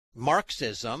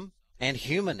Marxism and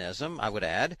humanism, I would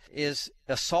add, is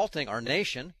assaulting our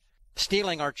nation,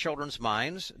 stealing our children's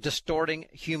minds, distorting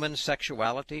human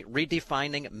sexuality,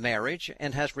 redefining marriage,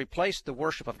 and has replaced the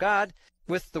worship of God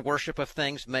with the worship of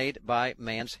things made by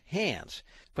man's hands.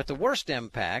 But the worst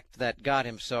impact that God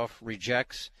himself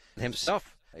rejects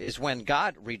himself is when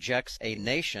God rejects a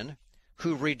nation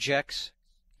who rejects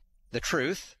the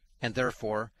truth and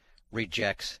therefore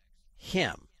rejects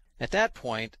him. At that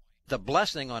point, the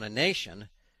blessing on a nation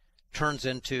turns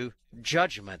into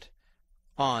judgment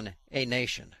on a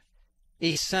nation.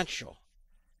 Essential.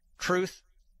 Truth,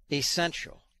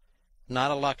 essential,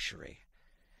 not a luxury.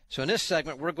 So in this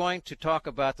segment, we're going to talk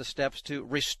about the steps to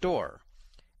restore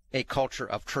a culture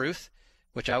of truth,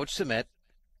 which I would submit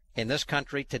in this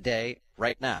country today,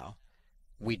 right now,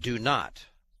 we do not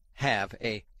have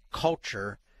a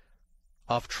culture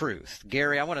of truth.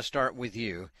 Gary, I want to start with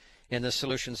you in the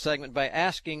solution segment by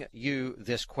asking you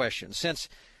this question. Since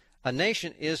a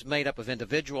nation is made up of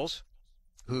individuals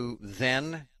who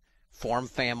then form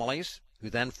families, who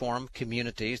then form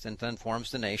communities, and then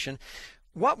forms the nation,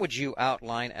 what would you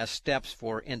outline as steps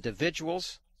for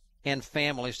individuals and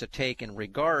families to take in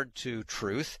regard to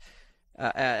truth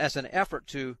as an effort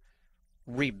to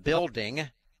rebuilding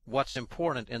what's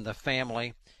important in the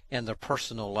family and the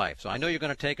personal life? So I know you're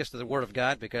going to take us to the Word of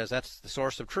God because that's the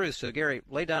source of truth. So, Gary,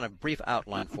 lay down a brief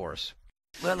outline for us.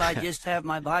 Well, I just have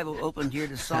my Bible opened here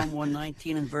to Psalm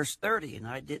 119 and verse 30, and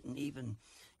I didn't even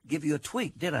give you a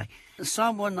tweak, did I?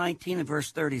 Psalm 119 and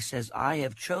verse 30 says, I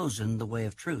have chosen the way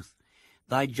of truth.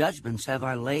 Thy judgments have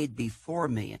I laid before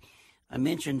me. I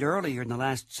mentioned earlier in the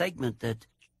last segment that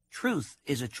truth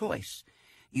is a choice.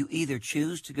 You either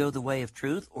choose to go the way of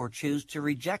truth or choose to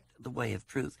reject the way of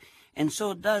truth. And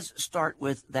so it does start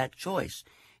with that choice.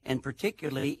 And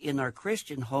particularly in our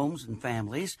Christian homes and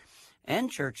families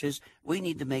and churches, we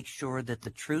need to make sure that the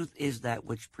truth is that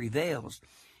which prevails.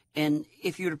 And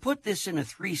if you were to put this in a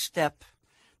 3-step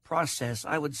process,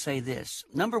 I would say this.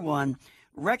 Number one,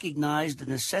 recognize the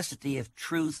necessity of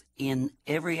truth in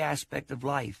every aspect of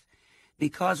life,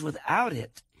 because without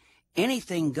it,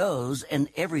 anything goes and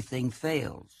everything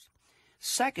fails.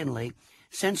 Secondly,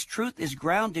 since truth is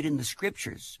grounded in the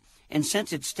Scriptures, and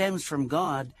since it stems from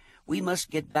God, we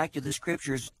must get back to the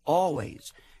Scriptures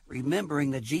always,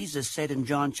 remembering that Jesus said in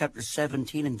John chapter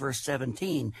 17 and verse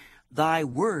 17, Thy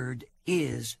word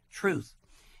is truth.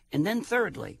 And then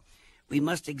thirdly, we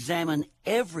must examine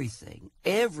everything,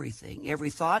 every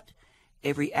thought,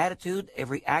 every attitude,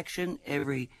 every action,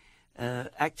 every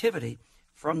activity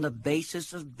from the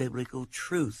basis of biblical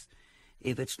truth.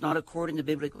 If it's not according to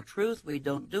biblical truth, we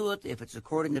don't do it. If it's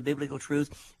according to biblical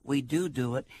truth, we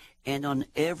do it. And on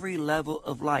every level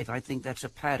of life, I think that's a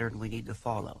pattern we need to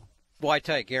follow. Boy, I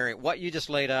tell you, Gary, what you just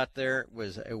laid out there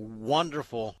was a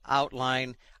wonderful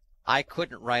outline. I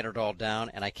couldn't write it all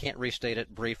down, and I can't restate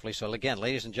it briefly. So again,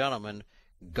 ladies and gentlemen,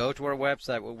 go to our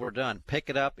website when we're done. Pick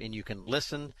it up, and you can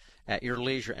listen at your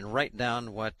leisure and write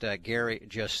down what Gary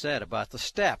just said about the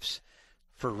steps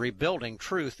for rebuilding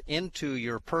truth into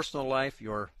your personal life,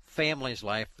 your family's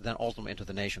life, then ultimately into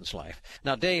the nation's life.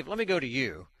 Now, Dave, let me go to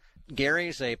you.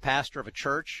 Gary's a pastor of a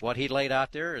church. What he laid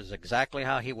out there is exactly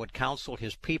how he would counsel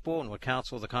his people and would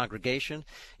counsel the congregation,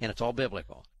 and it's all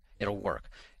biblical. It'll work.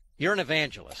 You're an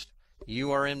evangelist.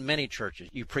 You are in many churches.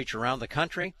 You preach around the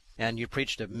country, and you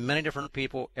preach to many different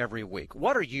people every week.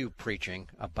 What are you preaching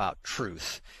about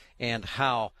truth and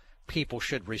how people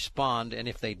should respond, and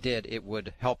if they did, it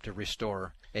would help to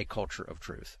restore a culture of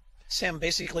truth? Sam,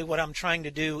 basically what I'm trying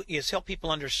to do is help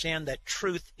people understand that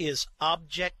truth is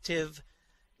objective,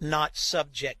 not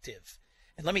subjective.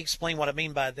 And let me explain what I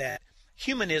mean by that.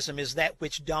 Humanism is that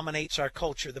which dominates our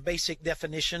culture. The basic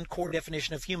definition, core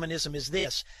definition of humanism is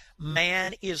this: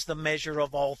 man is the measure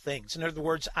of all things. In other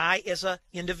words, I as an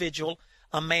individual,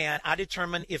 a man, I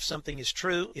determine if something is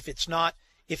true, if it's not,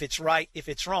 if it's right, if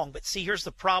it's wrong. But see, here's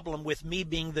the problem with me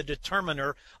being the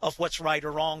determiner of what's right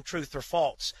or wrong, truth or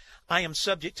false. I am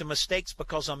subject to mistakes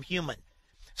because I'm human.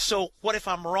 So what if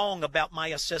I'm wrong about my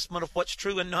assessment of what's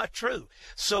true and not true?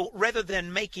 So rather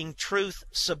than making truth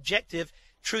subjective,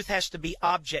 truth has to be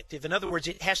objective. In other words,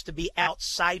 it has to be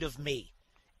outside of me.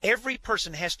 Every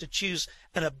person has to choose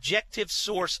an objective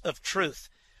source of truth.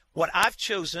 What I've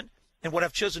chosen and what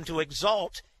I've chosen to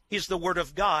exalt is the Word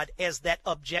of God as that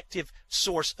objective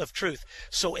source of truth.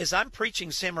 So as I'm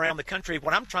preaching, Sam, around the country,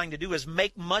 what I'm trying to do is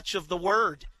make much of the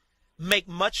Word. Make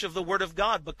much of the Word of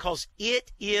God, because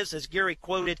it is, as Gary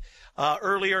quoted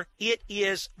earlier, it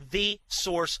is the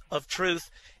source of truth.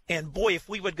 And boy, if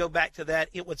we would go back to that,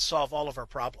 it would solve all of our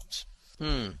problems.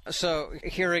 So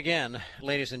here again,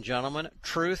 ladies and gentlemen,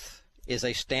 truth is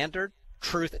a standard.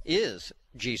 Truth is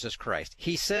Jesus Christ.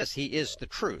 He says he is the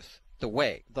truth, the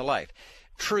way, the life.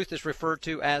 Truth is referred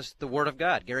to as the Word of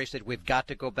God. Gary said we've got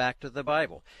to go back to the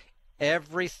Bible.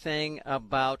 Everything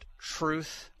about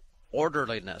truth,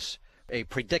 orderliness, a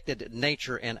predicted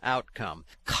nature and outcome,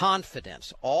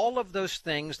 confidence, all of those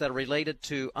things that are related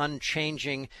to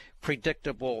unchanging,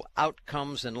 predictable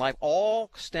outcomes in life,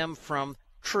 all stem from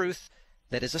truth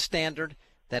that is a standard,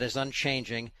 that is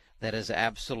unchanging, that is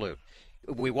absolute.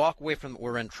 We walk away from it,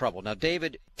 we're in trouble. Now,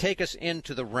 David, take us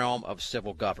into the realm of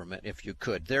civil government, if you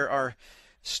could. There are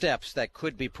steps that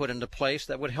could be put into place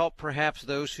that would help perhaps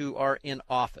those who are in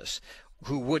office,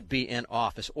 who would be in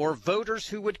office, or voters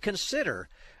who would consider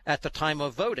at the time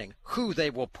of voting who they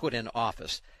will put in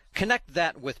office. Connect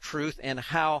that with truth and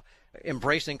how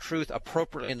embracing truth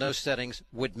appropriately in those settings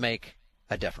would make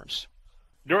a difference.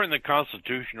 During the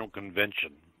Constitutional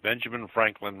Convention, Benjamin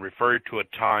Franklin referred to a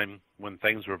time when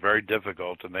things were very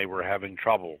difficult and they were having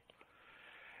trouble.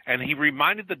 And he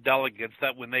reminded the delegates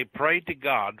that when they prayed to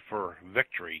God for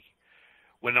victory,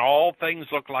 when all things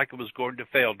looked like it was going to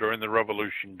fail during the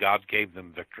Revolution, God gave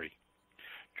them victory.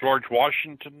 George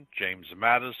Washington, James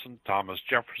Madison, Thomas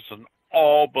Jefferson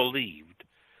all believed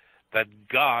that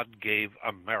God gave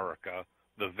America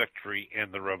the victory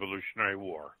in the Revolutionary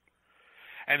War.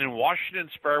 And in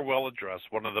Washington's farewell address,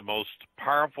 one of the most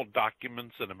powerful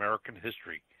documents in American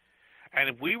history, and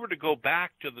if we were to go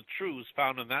back to the truths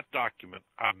found in that document,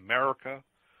 America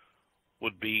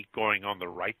would be going on the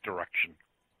right direction.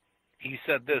 He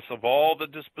said this: of all the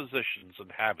dispositions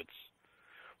and habits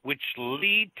which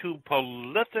lead to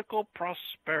political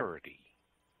prosperity,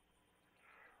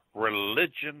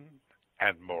 religion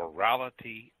and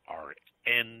morality are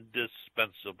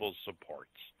indispensable supports.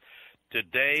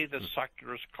 Today, the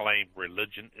secularists claim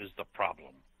religion is the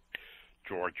problem.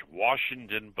 George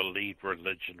Washington believed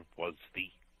religion was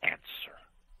the answer.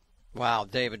 Wow,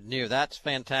 David New, that's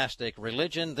fantastic.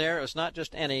 Religion there is not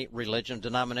just any religion,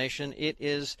 denomination. It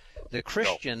is the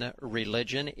Christian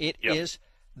religion. It is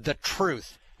the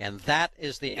truth. And that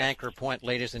is the anchor point,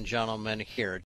 ladies and gentlemen, here.